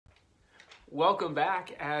Welcome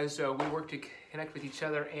back as we work to connect with each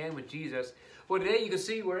other and with Jesus. Well, today you can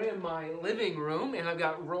see we're in my living room, and I've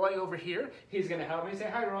got Roy over here. He's going to help me. Say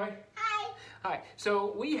hi, Roy. Hi. Hi.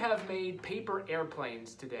 So we have made paper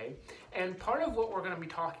airplanes today, and part of what we're going to be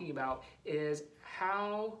talking about is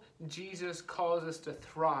how Jesus calls us to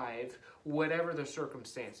thrive whatever the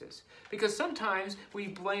circumstances. Because sometimes we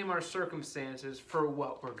blame our circumstances for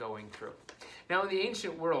what we're going through. Now, in the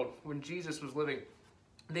ancient world, when Jesus was living,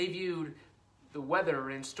 they viewed the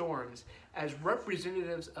weather and storms as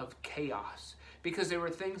representatives of chaos because they were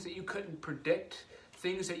things that you couldn't predict,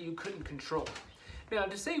 things that you couldn't control. Now,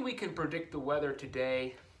 to say we can predict the weather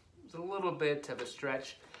today is a little bit of a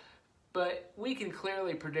stretch, but we can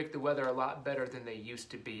clearly predict the weather a lot better than they used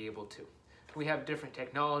to be able to. We have different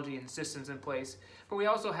technology and systems in place, but we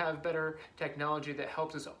also have better technology that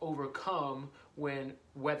helps us overcome when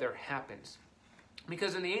weather happens.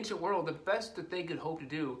 Because in the ancient world, the best that they could hope to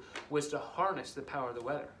do was to harness the power of the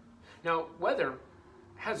weather. Now, weather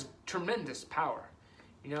has tremendous power.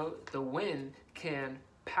 You know, the wind can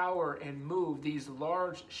power and move these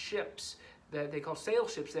large ships that they call sail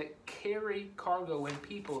ships that carry cargo and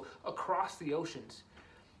people across the oceans.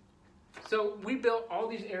 So we built all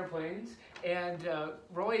these airplanes, and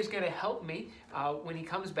Roy is going to help me when he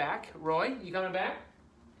comes back. Roy, you coming back?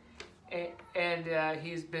 And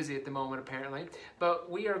he's busy at the moment, apparently.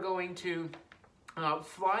 But we are going to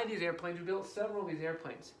fly these airplanes. We built several of these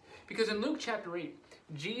airplanes. Because in Luke chapter 8,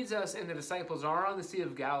 Jesus and the disciples are on the Sea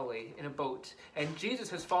of Galilee in a boat. And Jesus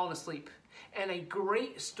has fallen asleep. And a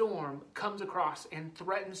great storm comes across and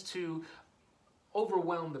threatens to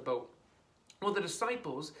overwhelm the boat. Well, the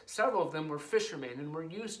disciples, several of them were fishermen and were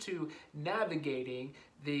used to navigating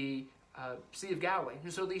the Sea of Galilee.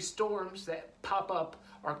 And so these storms that pop up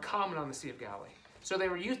are common on the Sea of Galilee. So they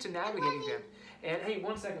were used to navigating them. And hey,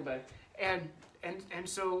 one second, bud. And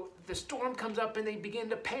so the storm comes up and they begin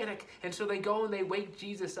to panic. And so they go and they wake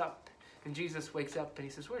Jesus up. And Jesus wakes up and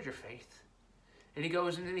he says, "Where's your faith?" And he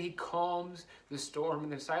goes and then he calms the storm.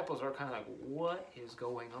 And the disciples are kind of like, what is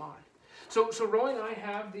going on? So Roy and I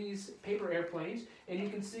have these paper airplanes, and you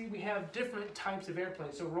can see we have different types of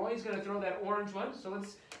airplanes. So Roy's going to throw that orange one.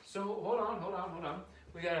 So hold on.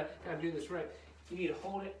 We gotta do this right. You need to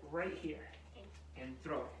hold it right here and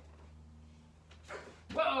throw it.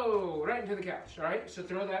 Whoa! Right into the couch. All right. So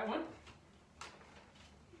throw that one.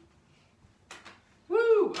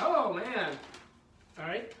 Woo! Oh man! All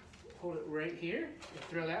right. Hold it right here. And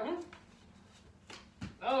throw that one.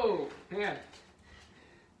 Oh man!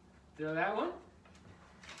 Throw that one.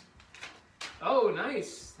 Oh,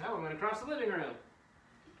 nice. That one went across the living room.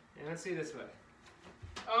 And let's see this way.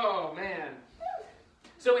 Oh, man.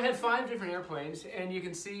 So we had 5 different airplanes, and you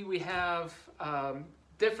can see we have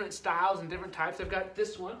different styles and different types. I've got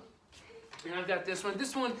this one, and I've got this one.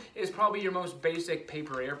 This one is probably your most basic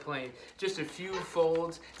paper airplane. Just a few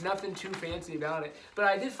folds, nothing too fancy about it. But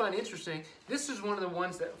I did find interesting, this is one of the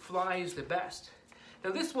ones that flies the best. Now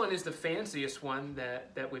this one is the fanciest one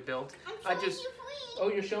that we built.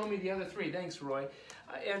 Oh, you're showing me the other 3. Thanks, Roy.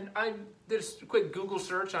 And I did a quick Google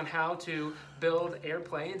search on how to build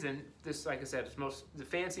airplanes, and this, like I said, is the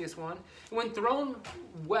fanciest one. When thrown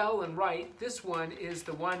well and right, this one is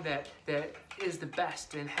the one that is the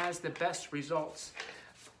best and has the best results.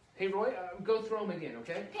 Hey, Roy, go throw them again,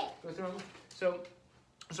 okay? Okay. Go throw them.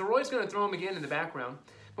 So Roy's going to throw them again in the background.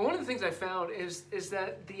 But one of the things I found is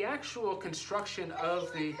that the actual construction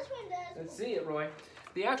of the... Let's see it, Roy.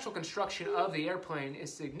 The actual construction of the airplane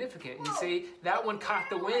is significant. You see, that one caught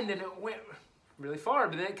the wind and it went really far,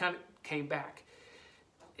 but then it kind of came back.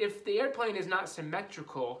 If the airplane is not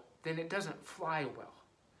symmetrical, then it doesn't fly well.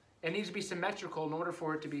 It needs to be symmetrical in order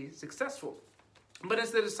for it to be successful. But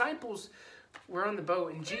as the disciples were on the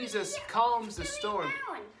boat and Jesus calms the storm,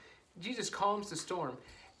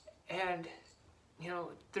 and you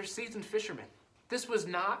know, they're seasoned fishermen. This was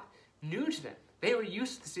not new to them. They were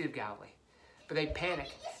used to the Sea of Galilee. But they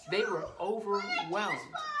panicked. They were overwhelmed.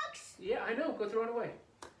 Yeah, I know. Go throw it away.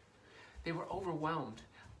 They were overwhelmed.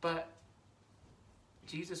 But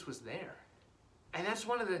Jesus was there. And that's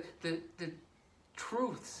one of the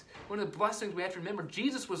truths, one of the blessings we have to remember.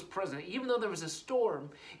 Jesus was present. Even though there was a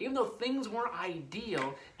storm, even though things weren't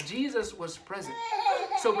ideal, Jesus was present.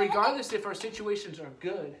 So regardless if our situations are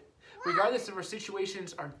good, regardless if our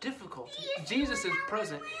situations are difficult, Jesus is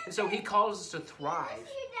present. And so he calls us to thrive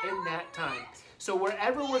in that time. So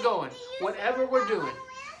wherever we're going, whatever we're doing,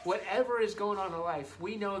 whatever is going on in our life,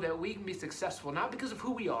 we know that we can be successful, not because of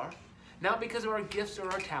who we are, not because of our gifts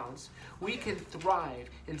or our talents. We can thrive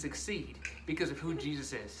and succeed because of who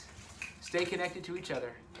Jesus is. Stay connected to each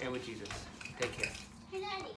other and with Jesus. Take care.